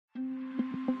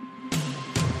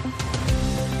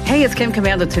Hey, it's Kim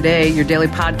Komando Today, your daily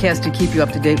podcast to keep you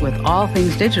up to date with all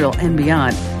things digital and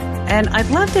beyond. And I'd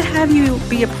love to have you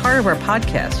be a part of our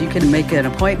podcast. You can make an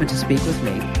appointment to speak with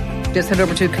me. Just head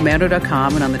over to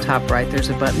komando.com, and on the top right, there's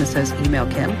a button that says Email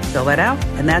Kim. Fill that out,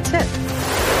 and that's it.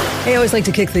 Hey, I always like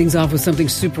to kick things off with something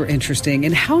super interesting.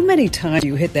 And how many times do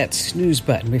you hit that snooze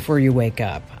button before you wake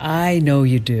up? I know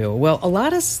you do. Well, a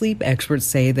lot of sleep experts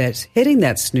say that hitting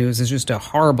that snooze is just a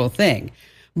horrible thing.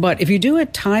 But if you do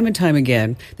it time and time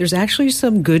again, there's actually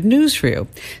some good news for you.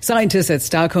 Scientists at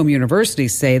Stockholm University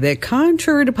say that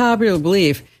contrary to popular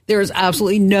belief, there is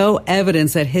absolutely no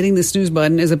evidence that hitting the snooze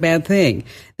button is a bad thing.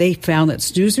 They found that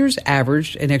snoozers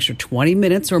averaged an extra 20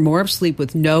 minutes or more of sleep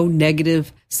with no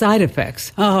negative side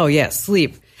effects. Oh, yes,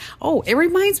 sleep. Oh, it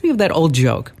reminds me of that old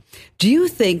joke. Do you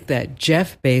think that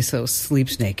Jeff Bezos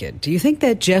sleeps naked? Do you think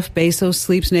that Jeff Bezos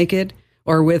sleeps naked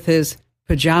or with his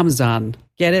pajamas on?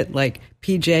 Get it? Like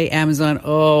PJ Amazon.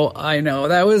 Oh, I know.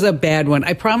 That was a bad one.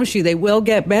 I promise you they will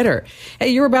get better. Hey,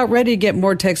 you're about ready to get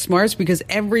more tech smarts because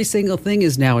every single thing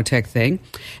is now a tech thing.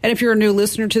 And if you're a new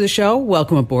listener to the show,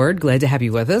 welcome aboard. Glad to have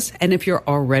you with us. And if you're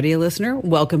already a listener,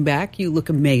 welcome back. You look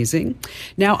amazing.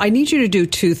 Now, I need you to do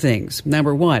two things.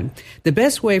 Number one, the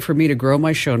best way for me to grow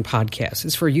my show and podcast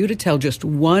is for you to tell just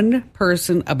one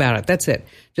person about it. That's it.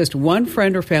 Just one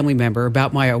friend or family member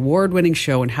about my award-winning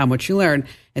show and how much you learn.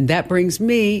 And that brings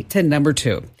me to number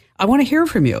two. I want to hear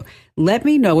from you. Let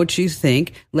me know what you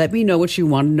think. Let me know what you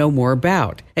want to know more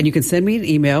about. And you can send me an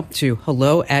email to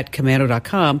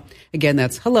hello@komando.com. Again,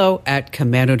 that's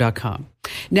hello@komando.com.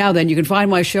 Now then, you can find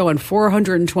my show on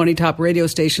 420 top radio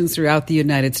stations throughout the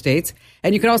United States.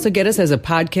 And you can also get us as a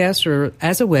podcast or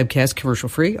as a webcast commercial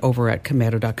free over at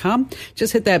komando.com.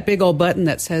 Just hit that big old button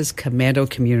that says Komando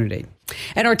Community.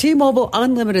 And our T-Mobile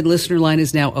Unlimited listener line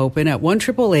is now open at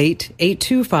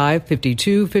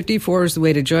 1-888-825-5254 is the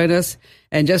way to join us.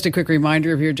 And just a quick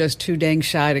reminder, if you're just too dang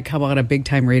shy to come on a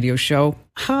big-time radio show,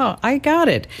 I got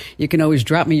it. You can always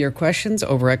drop me your questions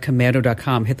over at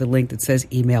komando.com. Hit the link that says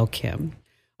Email Kim.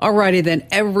 Alrighty then,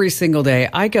 every single day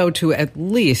I go to at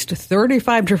least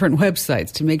 35 different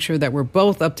websites to make sure that we're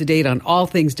both up to date on all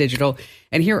things digital.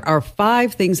 And here are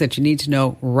 5 things that you need to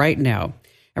know right now.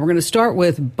 And we're going to start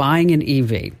with buying an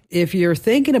EV. If you're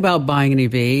thinking about buying an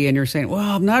EV and you're saying, well,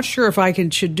 I'm not sure if I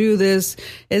should do this.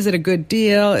 Is it a good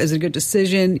deal? Is it a good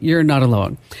decision? You're not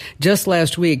alone. Just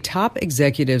last week, top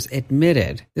executives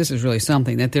admitted, this is really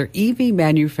something, that their EV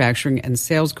manufacturing and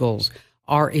sales goals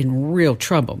are in real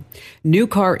trouble. New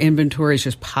car inventory is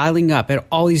just piling up at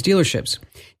all these dealerships.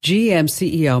 GM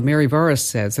CEO Mary Barra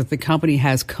says that the company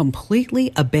has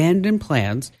completely abandoned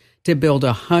plans to build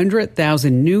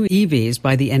 100,000 new EVs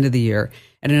by the end of the year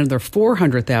and another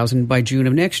 400,000 by June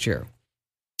of next year.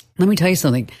 Let me tell you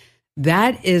something.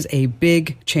 That is a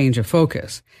big change of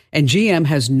focus. And GM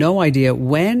has no idea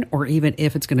when or even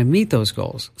if it's going to meet those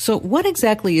goals. So what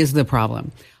exactly is the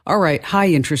problem? All right, high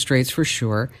interest rates for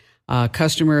sure.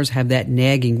 Customers have that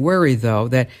nagging worry, though,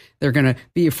 that they're going to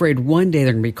be afraid one day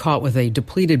they're going to be caught with a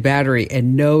depleted battery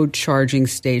and no charging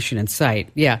station in sight.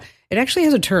 Yeah, it actually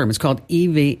has a term. It's called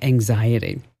EV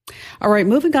anxiety. All right,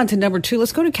 moving on to number 2,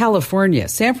 let's go to California,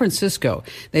 San Francisco.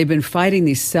 They've been fighting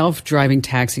these self-driving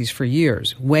taxis for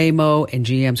years. Waymo and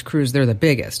GM's Cruise, they're the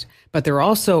biggest. But there are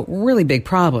also really big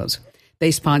problems.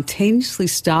 They spontaneously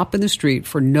stop in the street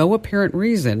for no apparent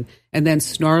reason and then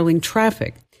snarling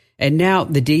traffic. And now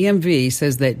the DMV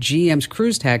says that GM's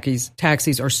Cruise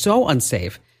taxis are so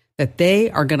unsafe that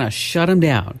they are going to shut them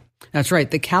down. That's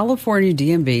right. The California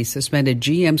DMV suspended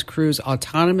GM's Cruise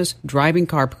autonomous driving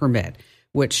car permit,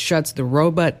 which shuts the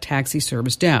robot taxi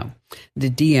service down.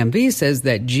 The DMV says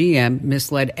that GM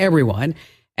misled everyone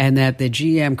and that the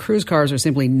GM Cruise cars are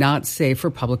simply not safe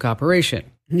for public operation.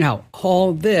 Now,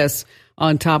 all this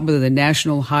on top of the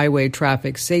National Highway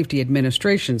Traffic Safety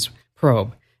Administration's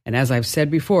probe. And as I've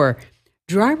said before,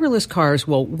 driverless cars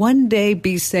will one day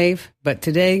be safe, but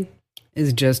today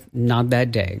is just not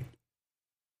that day.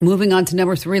 Moving on to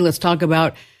number 3, let's talk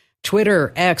about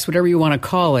Twitter, X, whatever you want to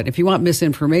call it. If you want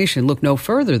misinformation, look no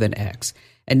further than X.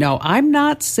 And no, I'm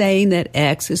not saying that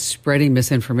X is spreading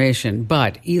misinformation,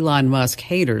 but Elon Musk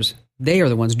haters, they are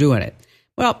the ones doing it.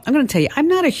 Well, I'm going to tell you, I'm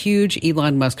not a huge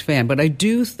Elon Musk fan, but I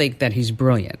do think that he's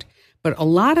brilliant. But a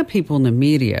lot of people in the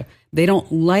media, they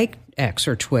don't like X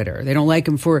or Twitter. They don't like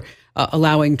him for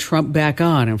allowing Trump back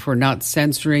on and for not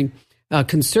censoring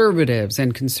conservatives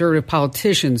and conservative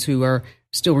politicians who are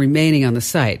still remaining on the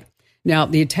site. Now,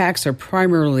 the attacks are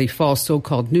primarily false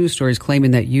so-called news stories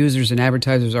claiming that users and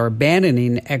advertisers are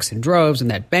abandoning X in droves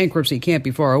and that bankruptcy can't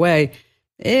be far away.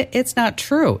 It's not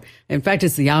true. In fact,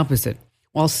 it's the opposite.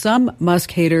 While some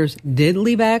Musk haters did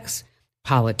leave X,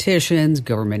 Politicians,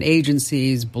 government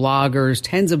agencies, bloggers,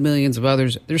 tens of millions of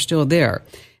others, they're still there.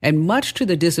 And much to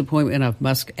the disappointment of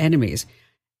Musk's enemies,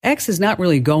 X is not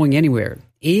really going anywhere,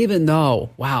 even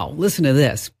though, wow, listen to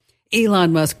this.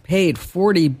 Elon Musk paid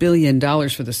 $40 billion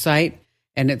for the site,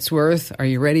 and it's worth, are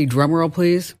you ready, drumroll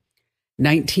please,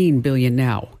 $19 billion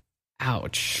now.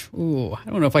 Ouch. Ooh, I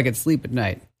don't know if I could sleep at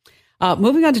night.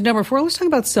 Moving on to number 4, let's talk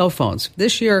about cell phones.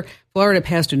 This year, Florida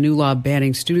passed a new law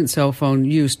banning student cell phone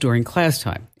use during class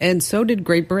time, and so did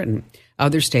Great Britain.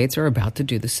 Other states are about to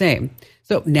do the same.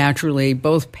 So naturally,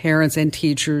 both parents and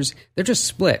teachers, they're just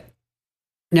split.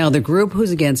 Now, the group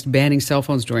who's against banning cell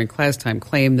phones during class time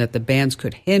claim that the bans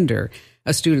could hinder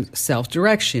a student's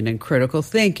self-direction and critical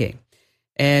thinking.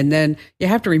 And then you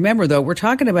have to remember, though, we're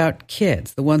talking about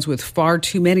kids, the ones with far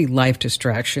too many life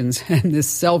distractions and this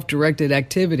self-directed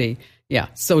activity. Yeah,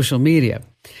 social media.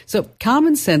 So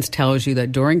common sense tells you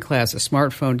that during class, a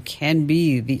smartphone can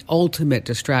be the ultimate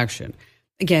distraction.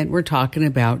 Again, we're talking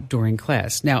about during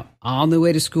class. Now, on the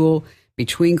way to school,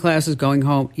 between classes, going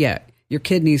home, yeah, your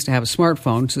kid needs to have a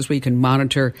smartphone so this way you can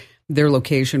monitor their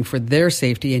location for their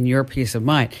safety and your peace of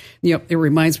mind. You know, it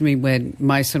reminds me when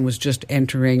my son was just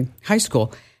entering high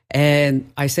school, and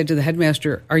I said to the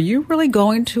headmaster, are you really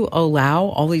going to allow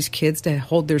all these kids to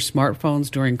hold their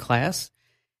smartphones during class?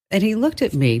 And he looked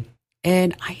at me,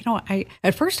 and I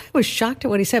at first I was shocked at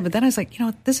what he said, but then I was like,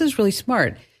 this is really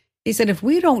smart. He said, if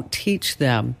we don't teach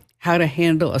them how to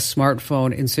handle a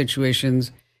smartphone in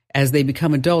situations as they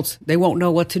become adults, they won't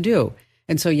know what to do.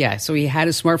 And so he had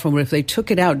a smartphone, but if they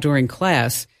took it out during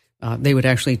class, they would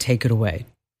actually take it away.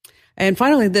 And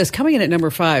finally, this coming in at number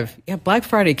 5, Black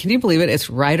Friday. Can you believe it? It's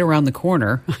right around the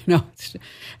corner. I know,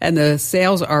 and the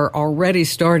sales are already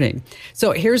starting.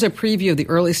 So here's a preview of the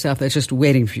early stuff that's just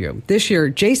waiting for you. This year,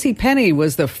 JCPenney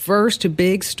was the first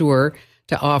big store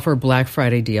to offer Black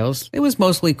Friday deals. It was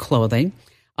mostly clothing.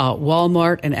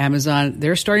 Walmart and Amazon,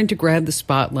 they're starting to grab the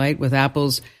spotlight with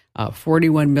Apple's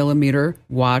 41 millimeter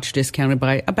watch discounted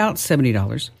by about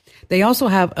 $70. They also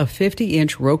have a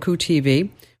 50-inch Roku TV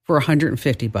for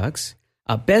 $150.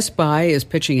 Best Buy is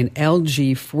pitching an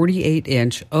LG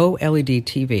 48-inch OLED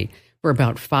TV for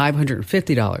about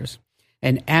 $550.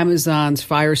 And Amazon's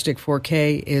Fire Stick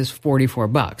 4K is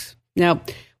 $44. Now,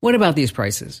 what about these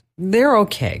prices? They're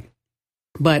okay,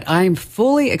 but I'm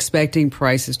fully expecting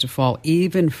prices to fall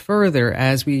even further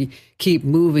as we keep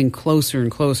moving closer and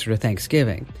closer to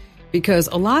Thanksgiving. Because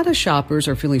a lot of shoppers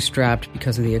are feeling strapped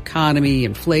because of the economy,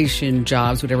 inflation,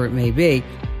 jobs, whatever it may be,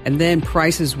 and then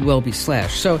prices will be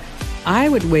slashed. So I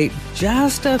would wait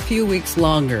just a few weeks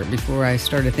longer before I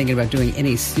started thinking about doing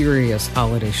any serious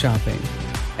holiday shopping.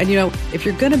 And if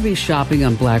you're going to be shopping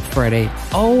on Black Friday,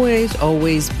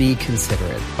 always be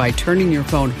considerate by turning your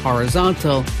phone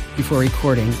horizontal before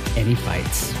recording any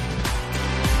fights.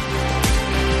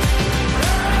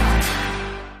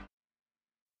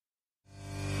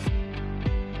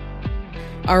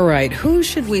 All right, who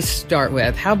should we start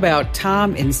with? How about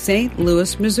Tom in St.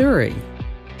 Louis, Missouri?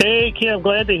 Hey, Kim,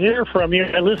 glad to hear from you.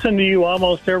 I listen to you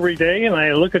almost every day, and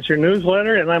I look at your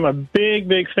newsletter, and I'm a big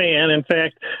fan. In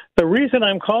fact, the reason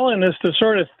I'm calling is to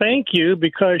sort of thank you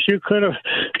because you could have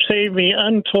saved me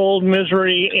untold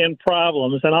misery and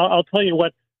problems. And I'll tell you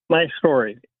what my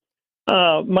story.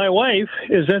 My wife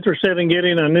is interested in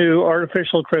getting a new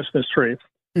artificial Christmas tree.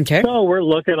 Okay. So we're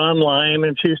looking online,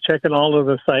 and she's checking all of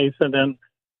the sites, and then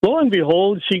lo and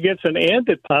behold, she gets an ad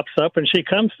that pops up, and she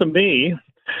comes to me,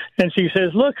 and she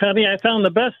says, look, honey, I found the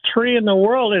best tree in the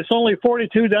world. It's only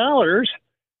 $42,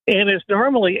 and it's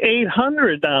normally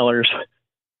 $800.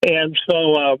 And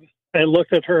so I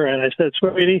looked at her, and I said,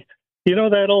 sweetie, you know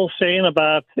that old saying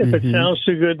about if it sounds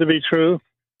too good to be true?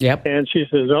 Yep. And she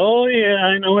says, oh, yeah,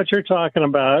 I know what you're talking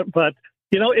about. But,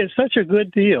 it's such a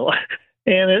good deal.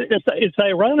 And it's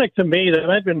ironic to me that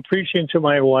I've been preaching to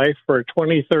my wife for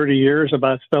 20, 30 years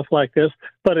about stuff like this,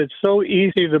 but it's so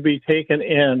easy to be taken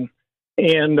in.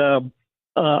 And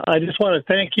I just want to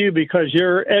thank you because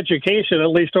your education,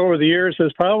 at least over the years,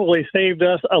 has probably saved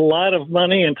us a lot of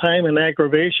money and time and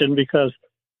aggravation because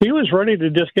she was ready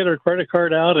to just get her credit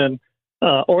card out and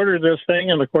order this thing.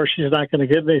 And, of course, she's not going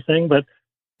to get anything, but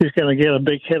she's going to get a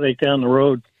big headache down the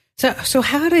road. So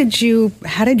how did you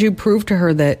prove to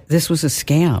her that this was a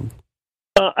scam?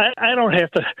 I don't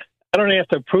have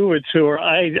to prove it to her.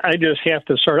 I just have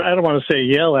to I don't want to say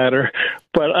yell at her,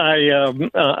 but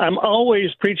I'm always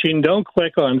preaching. Don't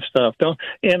click on stuff. Don't.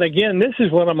 And again, this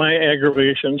is one of my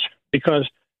aggravations because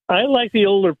I like the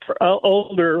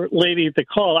older lady to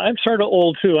call. I'm sort of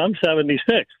old too. I'm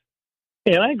 76,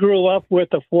 and I grew up with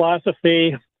the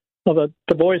philosophy of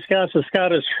the Boy Scouts. The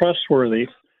Scout is trustworthy.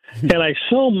 And I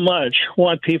so much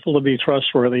want people to be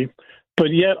trustworthy.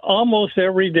 But yet, almost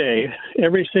every day,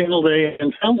 every single day,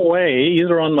 in some way,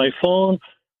 either on my phone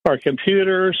or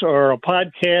computers or a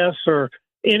podcast or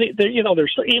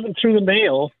there's even through the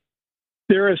mail,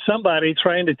 there is somebody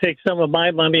trying to take some of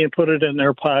my money and put it in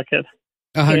their pocket.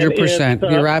 100%.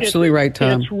 You're absolutely right,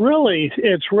 Tom. It's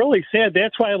really sad.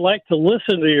 That's why I like to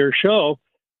listen to your show,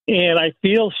 and I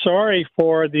feel sorry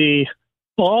for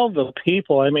all the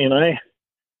people. I mean,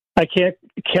 I can't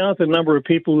count the number of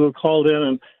people who have called in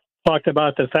and talked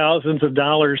about the thousands of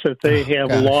dollars that they have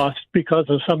lost because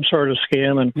of some sort of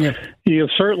scam. And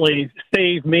you've certainly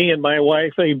saved me and my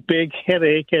wife a big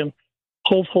headache, and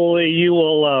hopefully you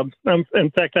will.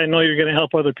 In fact, I know you're going to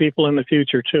help other people in the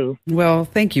future too. Well,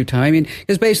 thank you, Tom. I mean,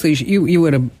 because basically she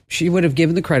would have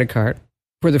given the credit card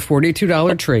for the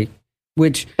 $42 tree,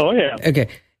 which okay,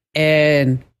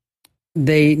 and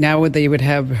they would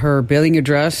have her billing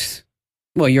address.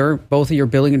 Well, both of your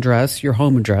billing address, your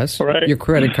home address, your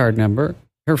credit card number,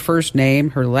 her first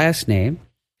name, her last name.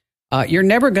 You're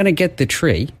never going to get the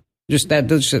tree. Just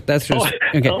that's just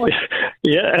okay. Oh,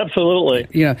 yeah, absolutely.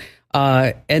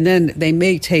 And then they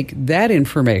may take that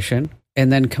information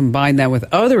and then combine that with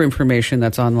other information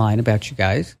that's online about you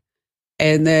guys.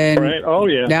 And then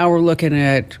now we're looking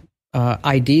at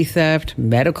ID theft,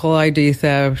 medical ID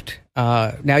theft.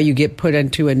 Now you get put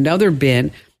into another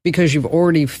bin because you've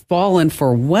already fallen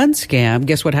for one scam.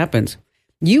 Guess what happens?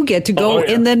 You get to go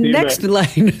in the next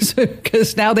line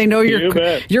because now they know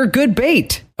you're good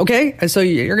bait. Okay, so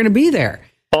you're going to be there.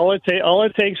 All it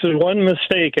takes is one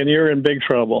mistake, and you're in big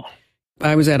trouble.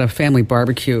 I was at a family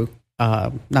barbecue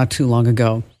not too long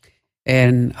ago,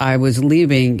 and I was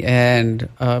leaving, and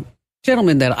a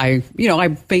gentleman that I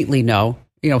faintly know,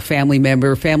 family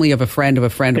member, family of a friend of a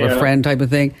friend of a friend type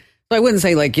of thing. So I wouldn't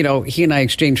say like, he and I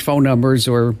exchanged phone numbers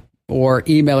or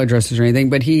email addresses or anything,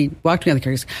 but he walked me on the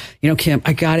car. He said, Kim,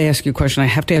 I got to ask you a question. I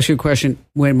have to ask you a question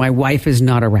when my wife is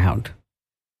not around.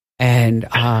 And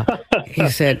he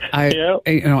said,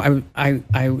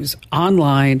 I was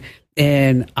online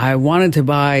and I wanted to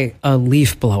buy a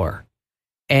leaf blower.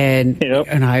 And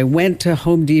I went to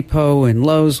Home Depot and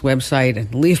Lowe's website, and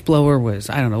the leaf blower was,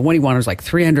 I don't know, what he wanted was like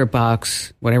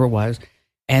 $300, whatever it was.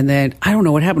 And then I don't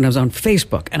know what happened. I was on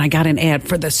Facebook and I got an ad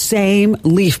for the same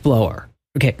leaf blower.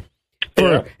 Okay.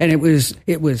 And it was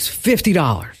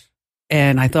 $50.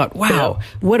 And I thought, wow,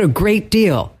 what a great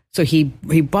deal. So he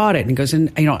bought it and he goes,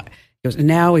 and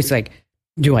now he's like,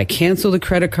 do I cancel the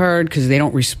credit card because they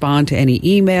don't respond to any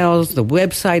emails? The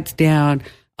website's down.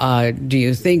 Do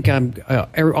you think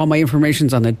all my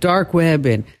information's on the dark web?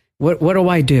 And what do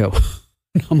I do?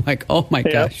 I'm like, oh my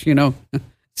gosh,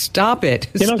 stop it.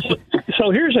 So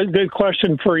here's a good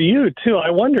question for you too. I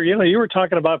wonder, you were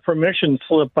talking about permission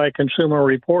slip by Consumer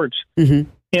Reports, and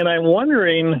I'm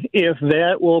wondering if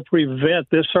that will prevent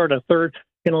this sort of third,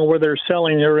 where they're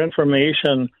selling their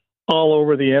information all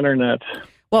over the internet.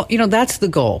 Well, that's the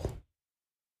goal.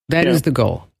 That is the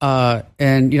goal.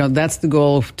 And that's the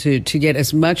goal to get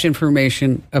as much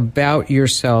information about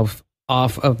yourself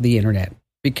off of the internet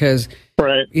because,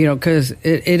 because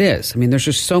it is. I mean, there's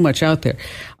just so much out there.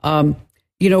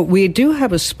 We do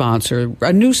have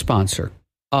a new sponsor,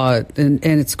 and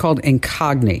it's called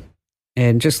Incogni.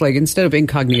 And just like instead of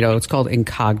incognito, it's called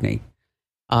Incogni.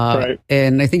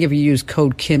 And I think if you use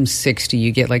code Kim60,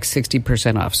 you get like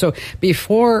 60% off. So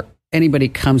before anybody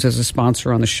comes as a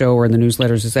sponsor on the show or in the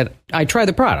newsletters, is that I try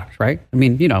the product, right? I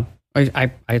mean,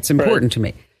 it's important to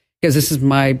me because this is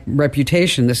my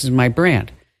reputation. This is my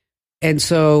brand. And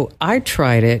so I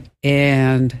tried it,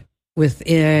 and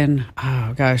within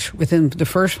the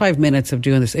first 5 minutes of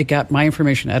doing this, it got my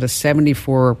information out of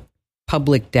 74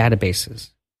 public databases.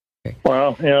 Okay.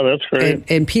 Wow. Yeah, that's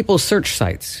great. And people's search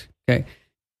sites. Okay.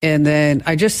 And then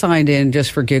I just signed in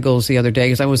just for giggles the other day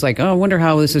because I was like, I wonder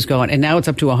how this is going. And now it's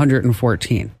up to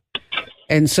 114.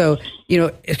 And so,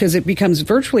 because it becomes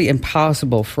virtually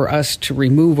impossible for us to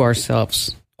remove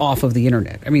ourselves off of the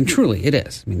internet. I mean, truly it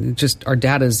is. I mean, just our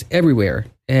data is everywhere.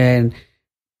 And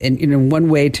one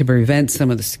way to prevent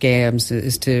some of the scams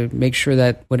is to make sure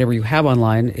that whatever you have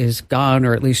online is gone,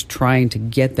 or at least trying to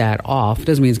get that off.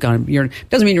 Doesn't mean it's gone.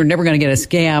 Doesn't mean you're never going to get a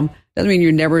scam. Doesn't mean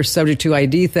you're never subject to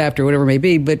ID theft or whatever it may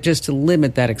be, but just to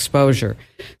limit that exposure.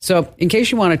 So in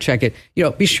case you want to check it,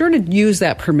 be sure to use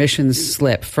that permission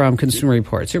slip from Consumer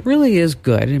Reports. It really is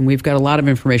good. And we've got a lot of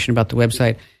information about the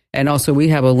website. And also we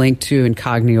have a link to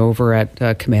Incogni over at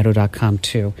Komando.com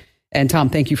too. And Tom,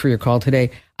 thank you for your call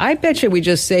today. I bet you we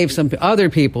just saved some other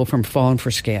people from falling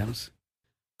for scams.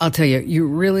 I'll tell you, you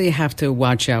really have to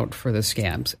watch out for the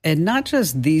scams, and not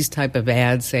just these type of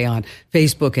ads, say on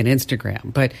Facebook and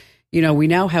Instagram, but we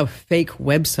now have fake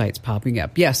websites popping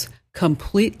up. Yes,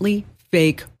 completely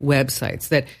fake websites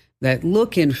that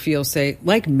look and feel, say,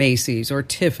 like Macy's or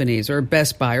Tiffany's or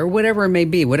Best Buy or whatever it may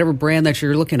be, whatever brand that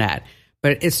you're looking at,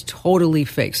 but it's totally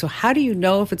fake. So how do you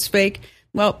know if it's fake?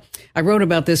 Well, I wrote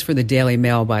about this for the Daily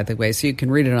Mail, by the way, so you can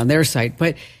read it on their site.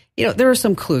 But, there are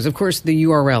some clues. Of course, the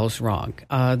URL is wrong.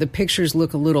 The pictures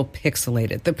look a little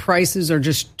pixelated. The prices are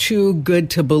just too good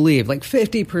to believe, like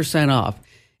 50% off.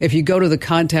 If you go to the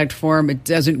contact form, it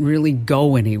doesn't really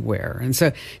go anywhere. And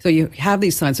so you have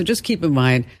these signs. So just keep in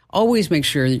mind, always make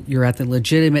sure you're at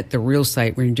the real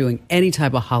site when you're doing any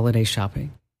type of holiday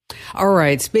shopping. All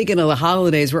right, speaking of the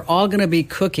holidays, we're all going to be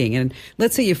cooking. And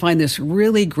let's say you find this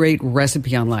really great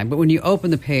recipe online, but when you open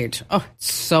the page,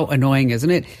 it's so annoying, isn't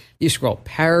it? You scroll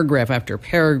paragraph after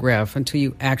paragraph until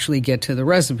you actually get to the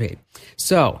recipe.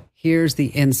 So here's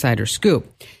the insider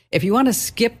scoop. If you want to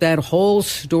skip that whole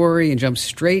story and jump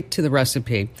straight to the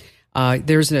recipe,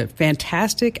 there's a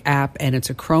fantastic app, and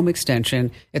it's a Chrome extension.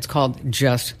 It's called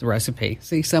Just the Recipe.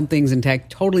 See, some things in tech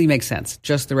totally make sense.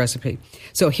 Just the Recipe.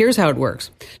 So here's how it works.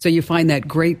 So you find that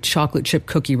great chocolate chip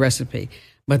cookie recipe,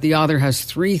 but the author has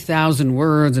 3,000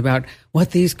 words about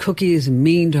what these cookies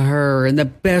mean to her and the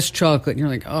best chocolate. And you're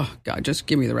like, oh, God, just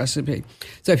give me the recipe.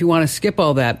 So if you want to skip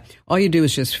all that, all you do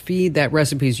is just feed that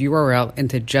recipe's URL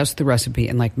into Just the Recipe.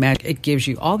 And like magic, it gives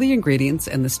you all the ingredients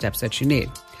and the steps that you need.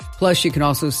 Plus, you can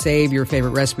also save your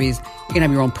favorite recipes. You can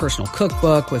have your own personal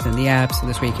cookbook within the app, so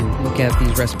this way you can look at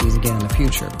these recipes again in the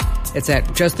future. It's at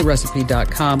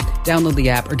justtherecipe.com. Download the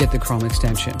app or get the Chrome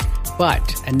extension.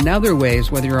 But another way is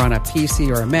whether you're on a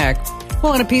PC or a Mac.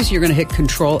 Well, on a PC, you're going to hit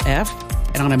Control F,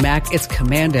 and on a Mac, it's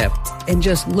Command F. And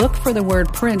just look for the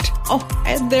word print. Oh,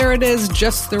 and there it is,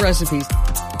 Just the Recipes.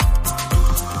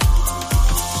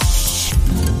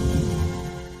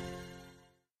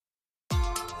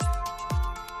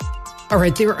 All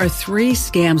right, there are 3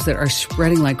 scams that are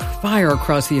spreading like fire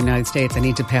across the United States I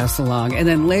need to pass along. And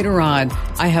then later on,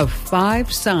 I have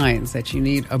 5 signs that you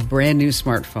need a brand new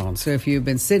smartphone. So if you've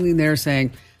been sitting there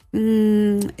saying,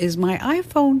 is my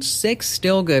iPhone 6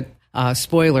 still good?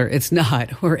 Spoiler, it's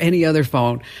not, or any other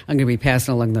phone. I'm going to be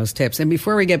passing along those tips. And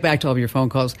before we get back to all of your phone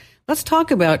calls, let's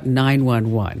talk about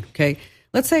 911, okay?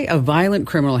 Let's say a violent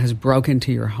criminal has broken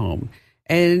into your home.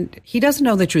 And he doesn't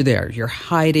know that you're there. You're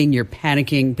hiding, you're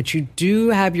panicking, but you do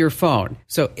have your phone.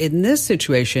 So in this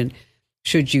situation,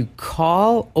 should you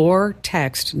call or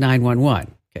text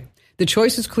 911? Okay. The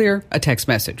choice is clear, a text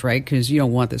message, right? Because you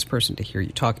don't want this person to hear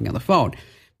you talking on the phone.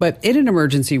 But in an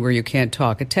emergency where you can't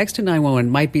talk, a text to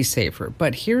 911 might be safer.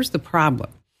 But here's the problem.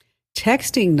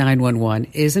 Texting 911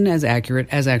 isn't as accurate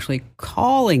as actually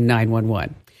calling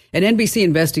 911. An NBC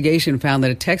investigation found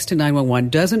that a text to 911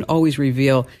 doesn't always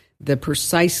reveal the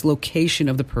precise location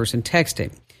of the person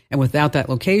texting. And without that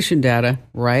location data,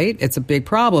 right, it's a big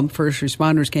problem. First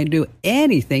responders can't do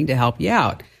anything to help you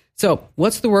out. So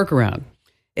what's the workaround?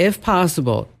 If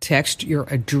possible, text your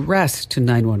address to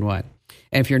 911.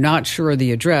 And if you're not sure of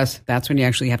the address, that's when you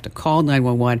actually have to call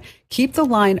 911. Keep the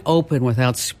line open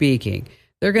without speaking.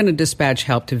 They're going to dispatch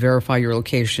help to verify your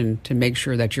location to make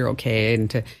sure that you're okay and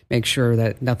to make sure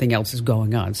that nothing else is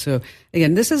going on. So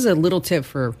again, this is a little tip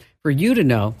for you to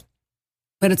know.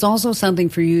 But it's also something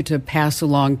for you to pass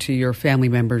along to your family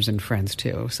members and friends,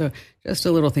 too. So just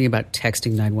a little thing about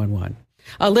texting 911.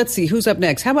 Let's see, who's up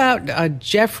next? How about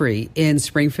Jeffrey in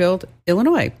Springfield,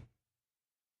 Illinois?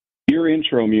 Your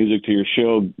intro music to your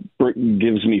show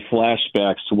gives me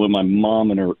flashbacks to when my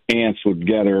mom and her aunts would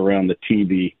gather around the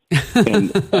TV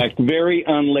and act very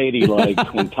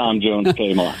unladylike when Tom Jones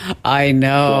came on. I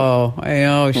know.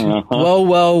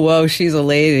 Whoa, she's a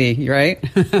lady, right?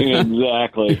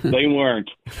 Exactly. They weren't.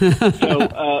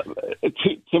 So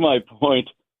to my point,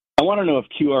 I want to know if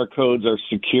QR codes are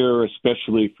secure,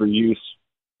 especially for use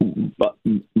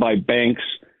by banks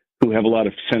who have a lot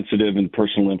of sensitive and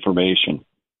personal information.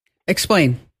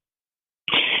 Explain.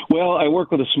 Well, I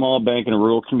work with a small bank in a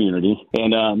rural community,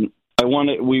 and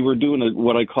we were doing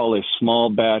what I call a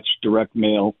small batch direct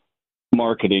mail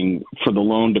marketing for the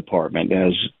loan department.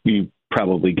 As you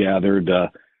probably gathered,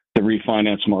 the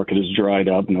refinance market has dried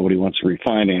up. Nobody wants to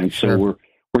refinance. Sure. So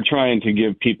we're trying to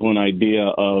give people an idea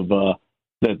of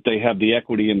that they have the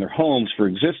equity in their homes for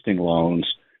existing loans.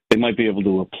 They might be able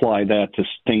to apply that to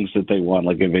things that they want,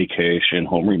 like a vacation,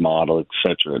 home remodel, et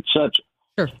cetera, et cetera.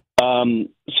 Sure.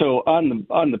 So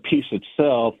on the piece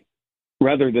itself,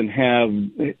 rather than have,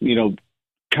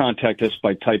 contact us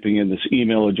by typing in this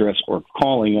email address or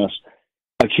calling us,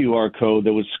 a QR code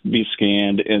that would be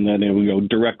scanned, and then it would go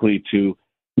directly to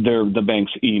the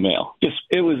bank's email.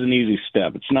 It was an easy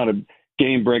step. It's not a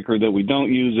game breaker that we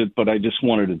don't use it, but I just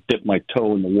wanted to dip my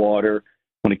toe in the water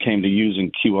when it came to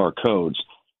using QR codes.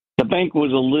 the bank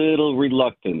was a little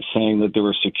reluctant, saying that there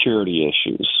were security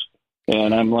issues.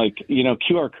 And I'm like,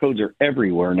 QR codes are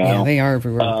everywhere now. Yeah, they are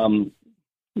everywhere.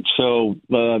 So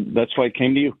that's why I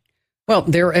came to you. Well,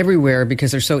 they're everywhere because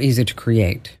they're so easy to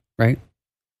create, right?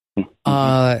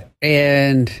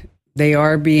 And they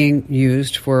are being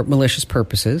used for malicious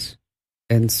purposes.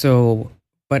 And so,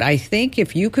 but I think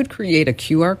if you could create a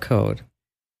QR code,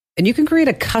 and you can create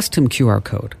a custom QR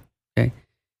code, okay,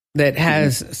 that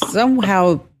has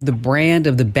somehow the brand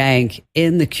of the bank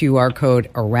in the QR code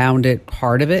around it,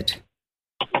 part of it.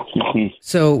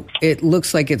 So it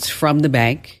looks like it's from the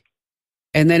bank.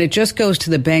 And then it just goes to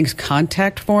the bank's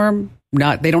contact form.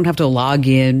 They don't have to log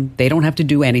in. They don't have to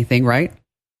do anything, right?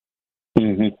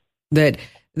 Mm-hmm. That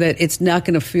it's not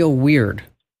going to feel weird.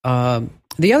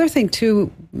 The other thing,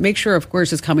 too, make sure, of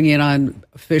course, it's coming in on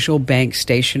official bank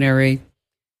stationery.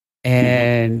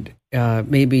 And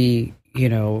maybe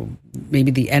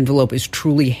the envelope is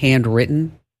truly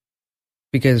handwritten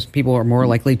because people are more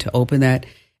likely to open that.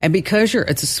 And because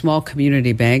it's a small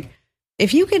community bank,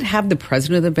 if you could have the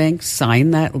president of the bank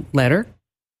sign that letter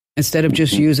instead of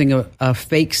just using a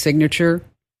fake signature,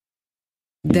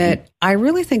 that I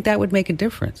really think that would make a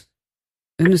difference.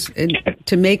 And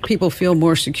to make people feel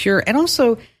more secure, and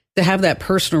also to have that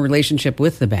personal relationship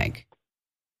with the bank.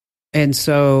 And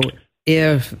so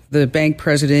if the bank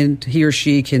president, he or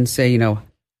she can say,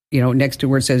 next to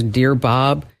where it says "Dear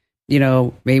Bob,"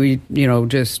 maybe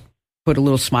just put a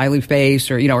little smiley face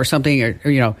or something,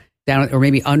 or down, or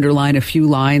maybe underline a few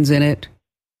lines in it,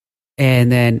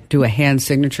 and then do a hand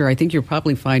signature. I think you'll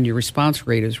probably find your response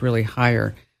rate is really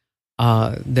higher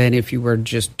than if you were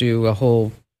just do a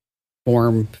whole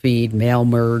form feed, mail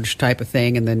merge type of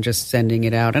thing, and then just sending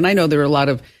it out. And I know there are a lot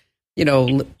of,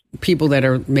 people that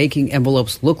are making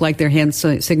envelopes look like their hand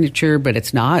signature, but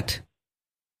it's not.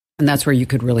 And that's where you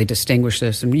could really distinguish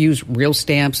this and use real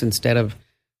stamps instead of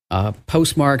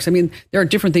postmarks. I mean, there are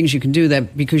different things you can do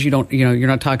that because you're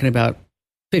not talking about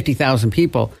 50,000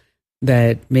 people,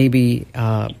 that maybe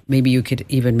you could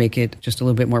even make it just a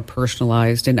little bit more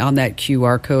personalized. And on that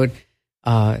QR code,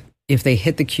 if they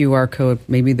hit the QR code,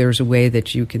 maybe there's a way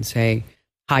that you can say,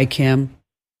 "Hi, Kim,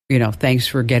 thanks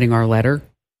for getting our letter."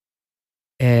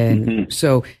 And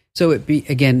so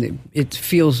it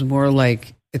feels more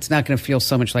like, it's not going to feel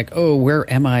so much like, oh, where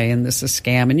am I? And this is a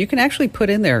scam. And you can actually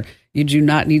put in there, you do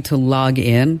not need to log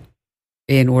in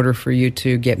order for you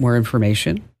to get more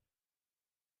information.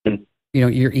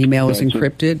 Your email is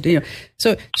encrypted.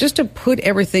 So just to put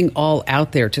everything all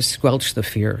out there to squelch the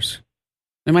fears.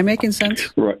 Am I making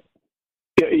sense? Right.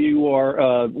 Yeah, you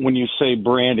are. When you say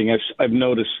branding, I've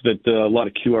noticed that a lot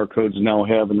of QR codes now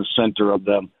have in the center of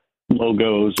them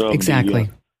logos of the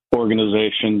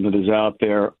organization that is out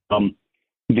there.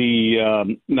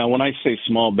 Now, when I say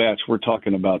small batch, we're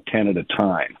talking about 10 at a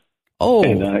time. Oh,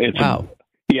 and, wow.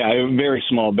 A very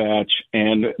small batch.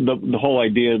 And the whole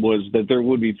idea was that there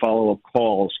would be follow-up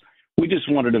calls. We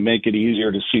just wanted to make it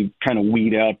easier to see, kind of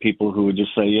weed out people who would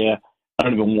just say, yeah, I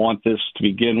don't even want this to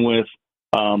begin with.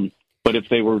 But if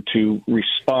they were to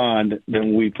respond,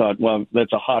 then we thought, well,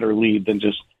 that's a hotter lead than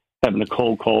just having a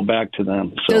cold call back to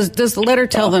them. So, does the letter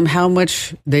tell them how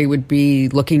much they would be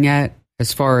looking at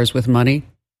as far as with money?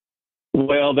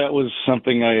 Well, that was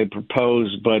something I had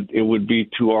proposed, but it would be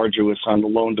too arduous on the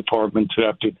loan department to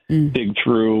have to dig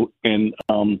through. And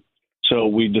so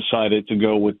we decided to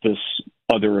go with this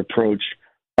other approach.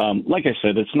 Like I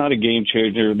said, it's not a game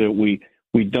changer that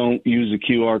we don't use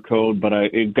a QR code, but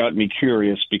it got me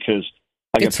curious because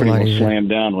I got pretty much slammed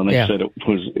down when I said it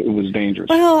was dangerous.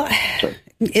 Well,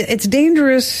 it's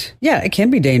dangerous. Yeah, it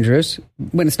can be dangerous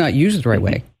when it's not used the right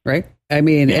way, right? I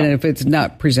mean, and if it's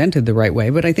not presented the right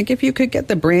way. But I think if you could get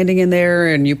the branding in there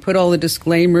and you put all the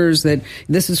disclaimers that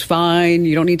this is fine,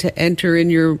 you don't need to enter in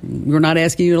we're not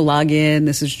asking you to log in.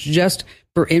 This is just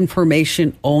for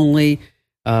information only.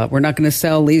 We're not going to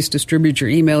sell, lease, distribute your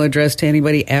email address to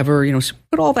anybody ever. So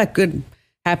put all that good,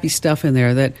 happy stuff in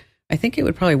there that I think it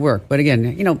would probably work. But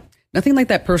again, nothing like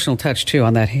that personal touch, too,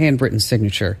 on that handwritten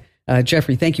signature.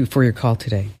 Jeffrey, thank you for your call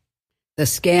today. The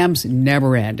scams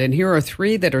never end. And here are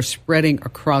 3 that are spreading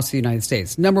across the United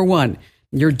States. Number 1,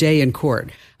 your day in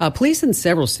court. Police in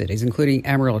several cities, including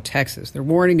Amarillo, Texas, they're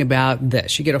warning about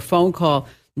this. You get a phone call,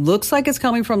 looks like it's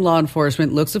coming from law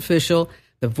enforcement, looks official.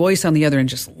 The voice on the other end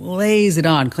just lays it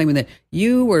on, claiming that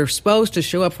you were supposed to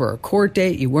show up for a court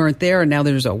date, you weren't there, and now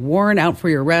there's a warrant out for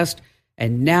your arrest,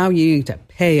 and now you need to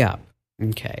pay up.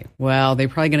 Okay, well, they're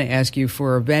probably going to ask you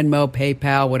for a Venmo,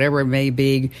 PayPal, whatever it may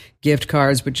be, gift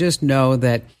cards, but just know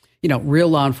that, real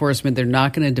law enforcement, they're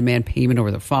not going to demand payment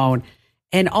over the phone.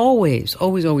 And always,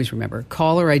 always, always remember,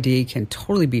 caller ID can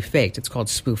totally be faked. It's called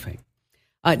spoofing.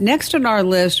 Next on our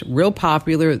list, real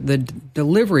popular, the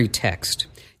delivery text.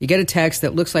 You get a text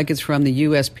that looks like it's from the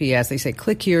USPS. They say,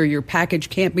 click here, your package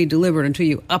can't be delivered until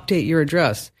you update your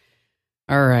address.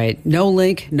 All right, no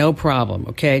link, no problem,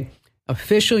 okay?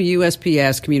 Official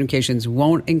USPS communications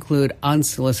won't include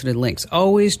unsolicited links.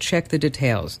 Always check the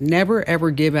details. Never,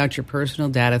 ever give out your personal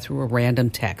data through a random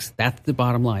text. That's the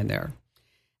bottom line there.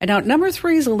 And now, number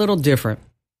 3 is a little different.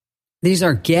 These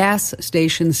are gas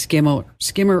station skimmer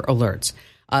alerts.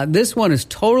 This one is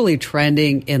totally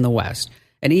trending in the West.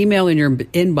 An email in your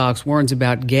inbox warns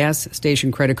about gas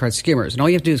station credit card skimmers. And all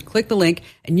you have to do is click the link,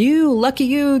 and lucky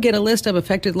you, get a list of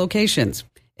affected locations.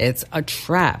 It's a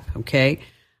trap, okay?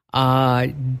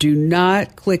 Do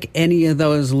not click any of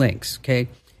those links, okay?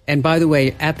 And by the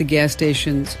way, at the gas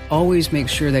stations, always make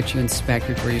sure that you inspect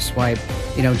before you swipe.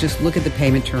 Just look at the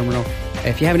payment terminal.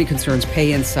 If you have any concerns,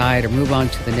 pay inside or move on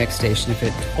to the next station if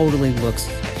it totally looks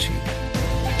sketchy.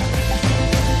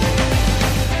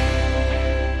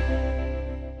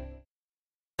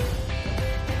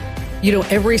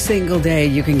 Every single day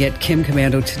you can get Kim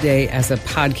Komando Today as a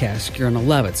podcast. You're going to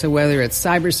love it. So whether it's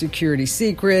cybersecurity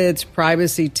secrets,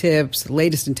 privacy tips, the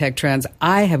latest in tech trends,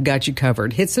 I have got you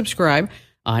covered. Hit subscribe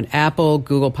on Apple,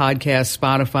 Google Podcasts,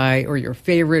 Spotify, or your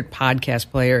favorite podcast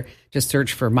player. Just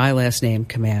search for my last name,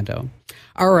 Komando.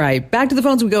 All right, back to the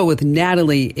phones we go with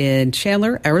Natalie in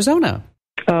Chandler, Arizona.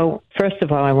 Oh, first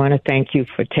of all, I want to thank you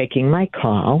for taking my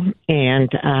call.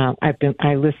 And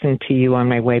I listened to you on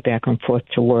my way back and forth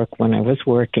to work when I was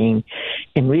working,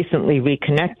 and recently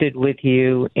reconnected with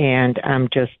you. And I'm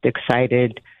just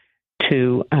excited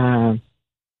to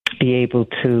be able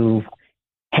to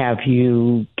have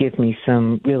you give me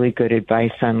some really good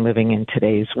advice on living in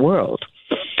today's world.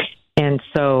 And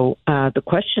so the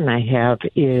question I have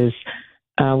is,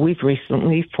 we've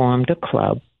recently formed a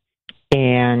club,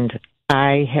 and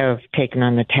I have taken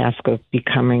on the task of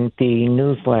becoming the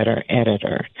newsletter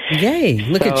editor. Yay,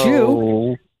 look at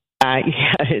you.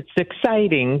 Yeah, it's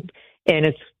exciting,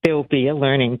 and there'll be a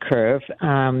learning curve.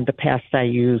 The past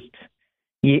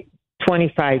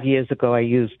 25 years ago, I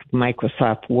used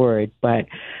Microsoft Word, but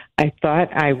I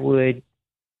thought I would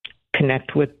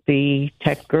connect with the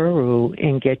tech guru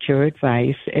and get your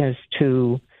advice as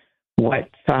to what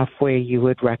software you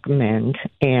would recommend,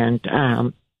 and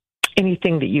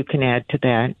anything that you can add to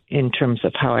that in terms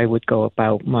of how I would go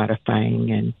about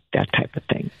modifying and that type of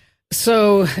thing.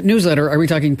 So, newsletter, are we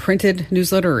talking printed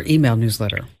newsletter or email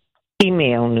newsletter?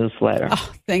 Email newsletter.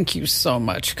 Oh, thank you so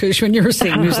much. Because when you were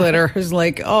saying newsletter, I was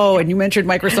like, and you mentioned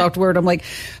Microsoft Word. I'm like,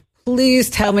 please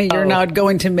tell me you're not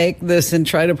going to make this and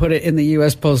try to put it in the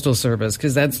U.S. Postal Service,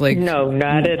 because that's like... No,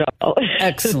 not at all.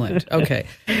 Excellent. Okay.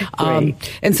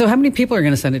 And so how many people are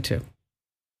going to send it to?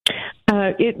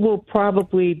 It will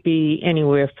probably be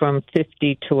anywhere from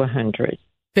 50 to 100.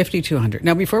 50 to 100.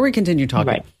 Now, before we continue talking,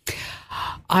 right.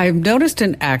 I've noticed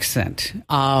an accent,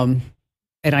 and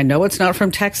I know it's not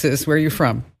from Texas. Where are you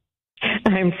from?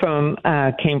 I'm from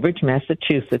Cambridge,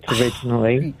 Massachusetts,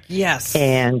 originally. Yes.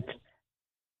 And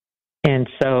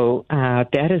so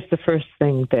that is the first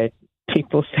thing that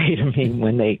people say to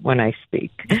me when I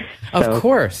speak. Of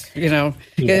course, Yeah.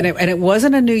 and it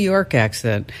wasn't a New York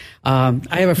accent. I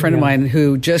have a friend of mine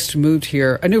who just moved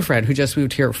here, a new friend who just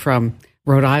moved here from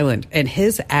Rhode Island, and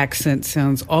his accent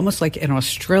sounds almost like an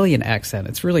Australian accent.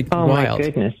 It's really wild. My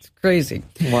goodness. It's crazy.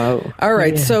 Wow. All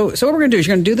right. Yeah. So what we're going to do is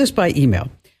you're going to do this by email.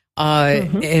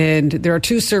 And there are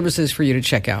 2 services for you to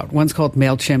check out. One's called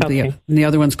MailChimp, and the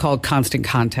other one's called Constant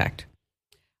Contact.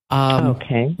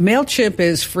 MailChimp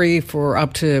is free for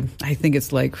up to, I think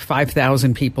it's like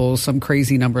 5,000 people, some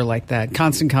crazy number like that.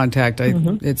 Constant Contact,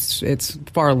 it's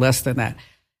far less than that.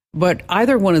 But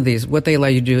either one of these, what they allow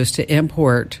you to do is to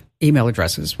import email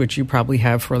addresses, which you probably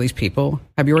have for all these people.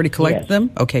 Have you already collected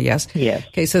them? Okay, yes. Yes.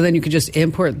 Okay, so then you can just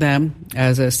import them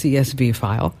as a CSV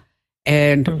file.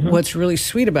 And what's really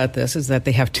sweet about this is that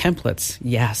they have templates.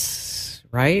 Yes.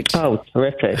 Right? Oh,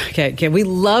 terrific. Okay. We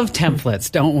love templates,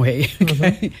 don't we?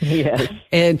 Okay. Yes.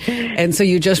 And so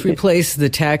you just replace the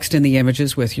text and the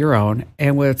images with your own.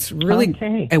 And what's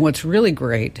really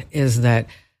great is that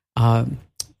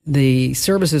the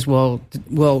services will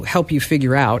help you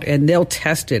figure out, and they'll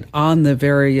test it on the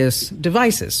various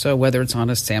devices. So whether it's on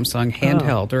a Samsung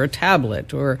handheld or a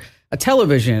tablet or a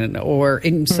television or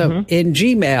in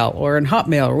Gmail or in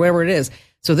Hotmail or wherever it is.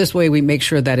 So this way we make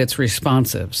sure that it's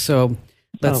responsive. So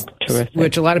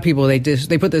which a lot of people, they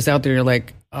put this out there, you're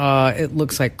like, it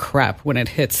looks like crap when it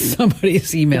hits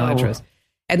somebody's email address.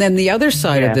 And then the other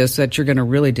side of this that you're going to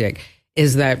really dig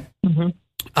is that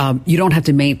you don't have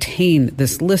to maintain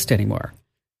this list anymore.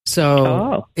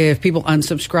 So if people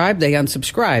unsubscribe, they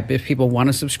unsubscribe. If people want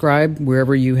to subscribe,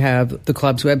 wherever you have the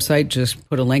club's website, just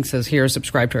put a link that says here,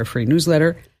 subscribe to our free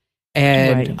newsletter.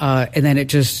 And then it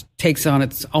just takes on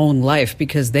its own life,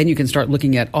 because then you can start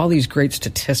looking at all these great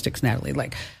statistics, Natalie,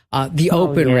 like the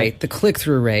open rate, the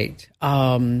click-through rate.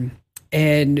 And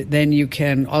then you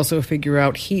can also figure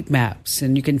out heat maps,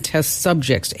 and you can test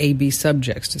subjects, A/B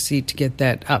subjects, to get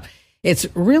that up. It's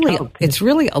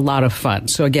really a lot of fun.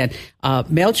 So again,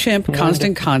 MailChimp,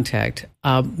 Constant Contact.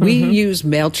 We use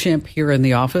MailChimp here in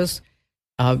the office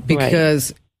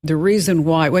because the reason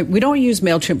why we don't use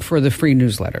MailChimp for the free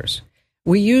newsletters.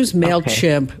 We use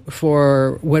MailChimp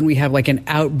for when we have like an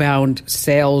outbound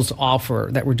sales offer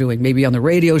that we're doing, maybe on the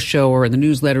radio show or in the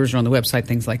newsletters or on the website,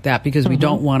 things like that, because we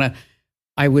don't want to,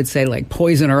 I would say, like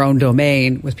poison our own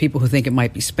domain with people who think it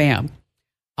might be spam.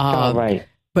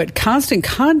 But Constant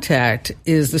Contact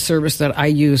is the service that I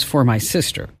use for my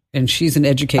sister, and she's an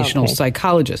educational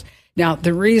psychologist. Now,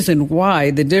 the reason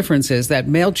why, the difference is that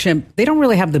MailChimp, they don't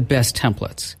really have the best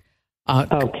templates.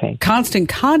 Constant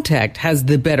Contact has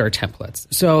the better templates.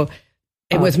 So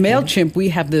and with MailChimp, we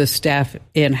have the staff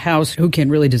in-house who can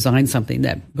really design something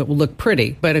that will look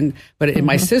pretty. But in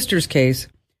my sister's case,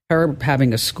 her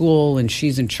having a school, and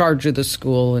she's in charge of the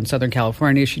school in Southern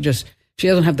California, she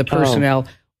doesn't have the personnel,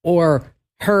 or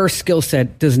her skill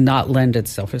set does not lend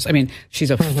itself. I mean, she's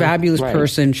a fabulous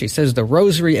person. She says the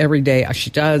rosary every day.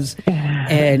 She does.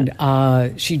 And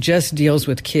she just deals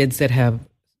with kids that have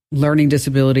learning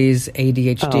disabilities,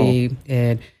 ADHD.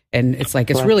 And it's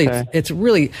like, it's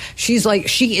really, she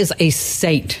is a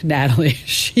saint, Natalie.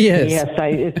 She is. Yes,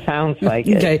 it sounds like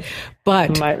it. Okay.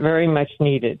 But very much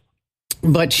needed.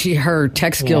 But her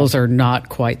tech skills are not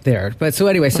quite there. But so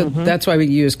anyway, that's why we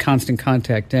use Constant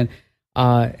Contact.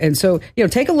 And so,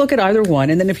 take a look at either one.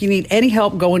 And then if you need any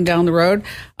help going down the road,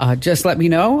 just let me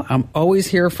know. I'm always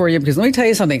here for you, because let me tell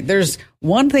you something. There's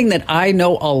one thing that I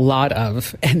know a lot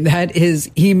of, and that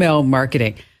is email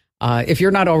marketing. If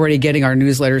you're not already getting our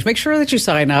newsletters, make sure that you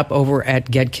sign up over at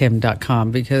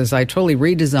getkim.com, because I totally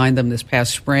redesigned them this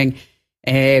past spring,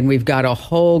 and we've got a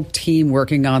whole team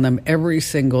working on them every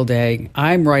single day.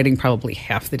 I'm writing probably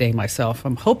half the day myself.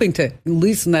 I'm hoping to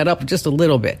loosen that up just a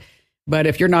little bit. But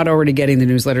if you're not already getting the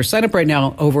newsletter, sign up right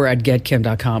now over at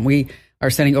getkim.com. We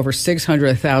are sending over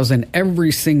 600,000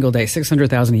 every single day,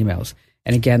 600,000 emails.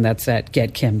 And again, that's at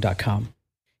getkim.com.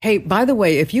 Hey, by the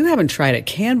way, if you haven't tried it,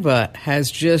 Canva has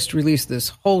just released this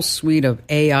whole suite of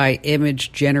AI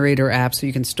image generator apps. So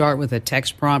you can start with a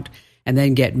text prompt and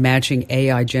then get matching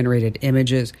AI generated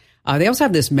images. They also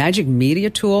have this Magic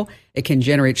Media tool. It can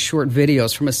generate short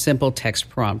videos from a simple text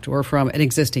prompt or from an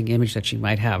existing image that you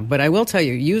might have. But I will tell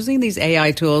you, using these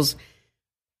AI tools,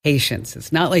 patience.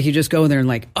 It's not like you just go in there and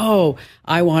like, oh,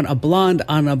 I want a blonde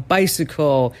on a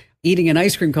bicycle eating an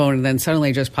ice cream cone, and then suddenly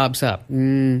it just pops up.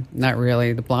 Not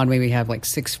really. The blonde maybe have like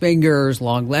 6 fingers,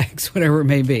 long legs, whatever it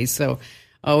may be. So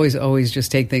always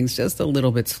just take things just a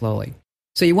little bit slowly.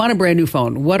 So you want a brand new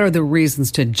phone. What are the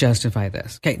reasons to justify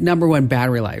this? Okay, number one,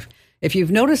 battery life. If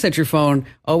you've noticed that your phone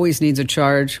always needs a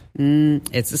charge,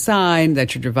 it's a sign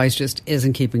that your device just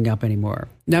isn't keeping up anymore.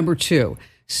 Number two,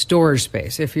 storage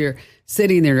space. If you're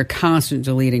sitting there, you're constantly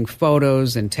deleting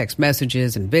photos and text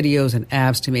messages and videos and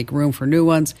apps to make room for new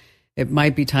ones, it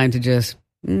might be time to just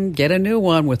get a new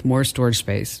one with more storage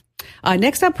space.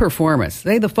 Next up, performance.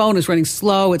 Say the phone is running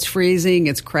slow, it's freezing,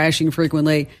 it's crashing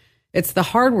frequently. It's the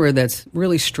hardware that's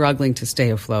really struggling to stay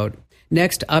afloat.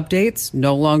 Next, updates,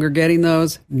 no longer getting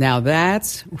those. Now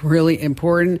that's really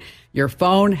important. Your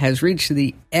phone has reached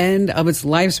the end of its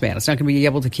lifespan. It's not going to be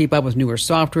able to keep up with newer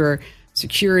software,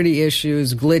 security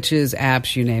issues, glitches,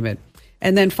 apps, you name it.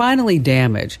 And then finally,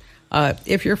 damage.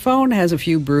 If your phone has a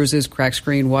few bruises, cracked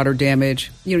screen, water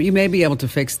damage, you may be able to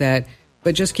fix that.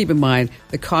 But just keep in mind,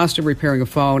 the cost of repairing a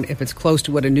phone, if it's close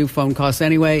to what a new phone costs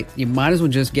anyway, you might as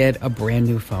well just get a brand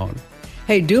new phone.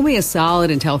 Hey, do me a solid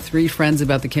and tell 3 friends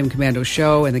about the Kim Komando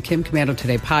Show and the Kim Komando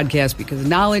Today podcast, because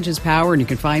knowledge is power, and you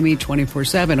can find me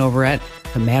 24/7 over at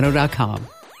komando.com.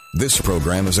 This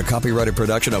program is a copyrighted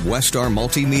production of Westar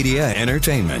Multimedia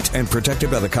Entertainment and protected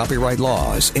by the copyright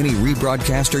laws. Any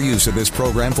rebroadcast or use of this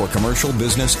program for commercial,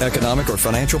 business, economic, or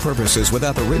financial purposes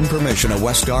without the written permission of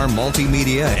Westar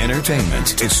Multimedia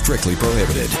Entertainment is strictly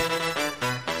prohibited.